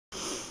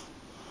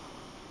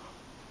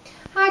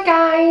Hi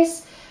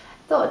guys,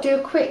 thought I'd do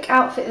a quick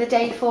outfit of the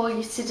day for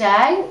you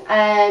today.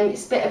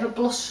 It's a bit of a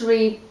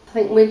blustery, I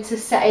think winter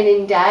setting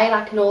in day,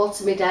 like an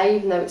autumny day,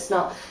 even though it's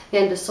not the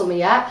end of summer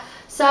yet.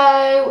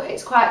 So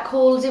it's quite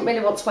cool. I didn't really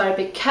want to wear a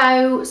big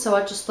coat, so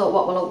I just thought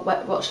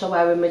what shall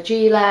I wear with my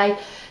gilet.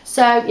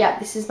 So yeah,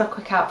 this is my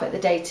quick outfit of the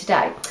day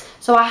today.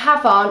 So I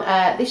have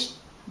on this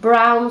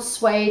brown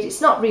suede. It's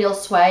not real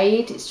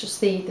suede, it's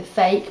just the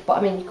fake, but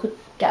I mean you could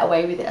get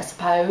away with it, I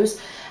suppose.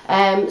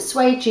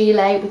 Suede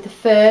gilet with the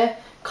fur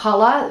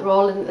collar that we're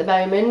all in at the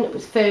moment,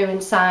 with fur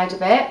inside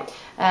of it.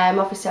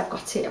 Obviously I've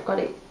got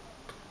it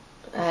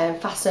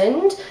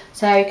fastened,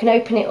 so you can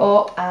open it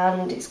up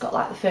and it's got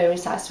like the fur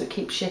inside, so it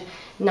keeps you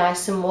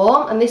nice and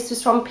warm. And this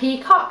was from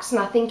Peacocks, and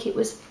I think it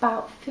was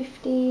about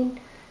 18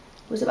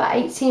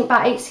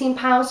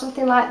 £18,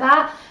 something like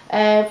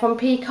that, from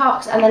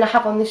Peacocks. And then I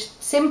have on this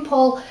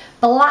simple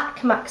black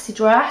maxi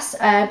dress,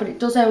 but it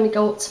does only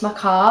go up to my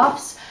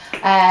calves.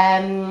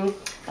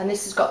 And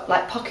this has got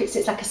like pockets.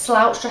 It's like a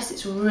slouch dress.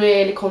 It's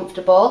really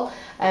comfortable.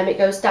 It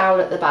goes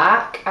down at the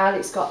back, and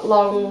it's got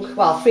long,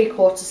 well,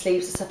 3/4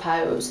 sleeves, I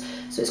suppose.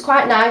 So it's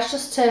quite nice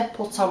just to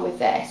put on with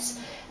this.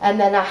 And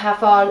then I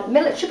have on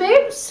military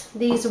boots.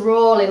 These were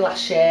all in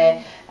last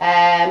year,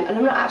 and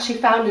I've not actually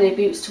found any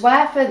boots to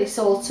wear for this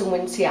autumn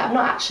winter yet. I've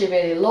not actually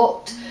really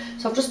looked,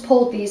 so I've just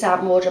pulled these out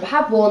of my wardrobe. I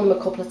have worn them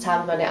a couple of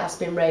times when it has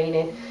been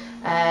raining.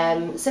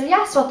 So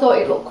yeah, so I thought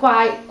it looked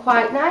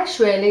quite nice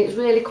really. It's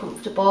really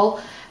comfortable,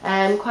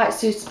 quite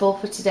suitable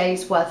for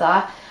today's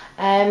weather.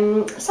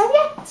 So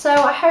yeah, so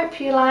I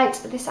hope you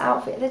liked this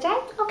outfit of the day.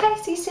 Okay,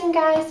 see you soon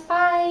guys,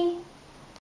 bye.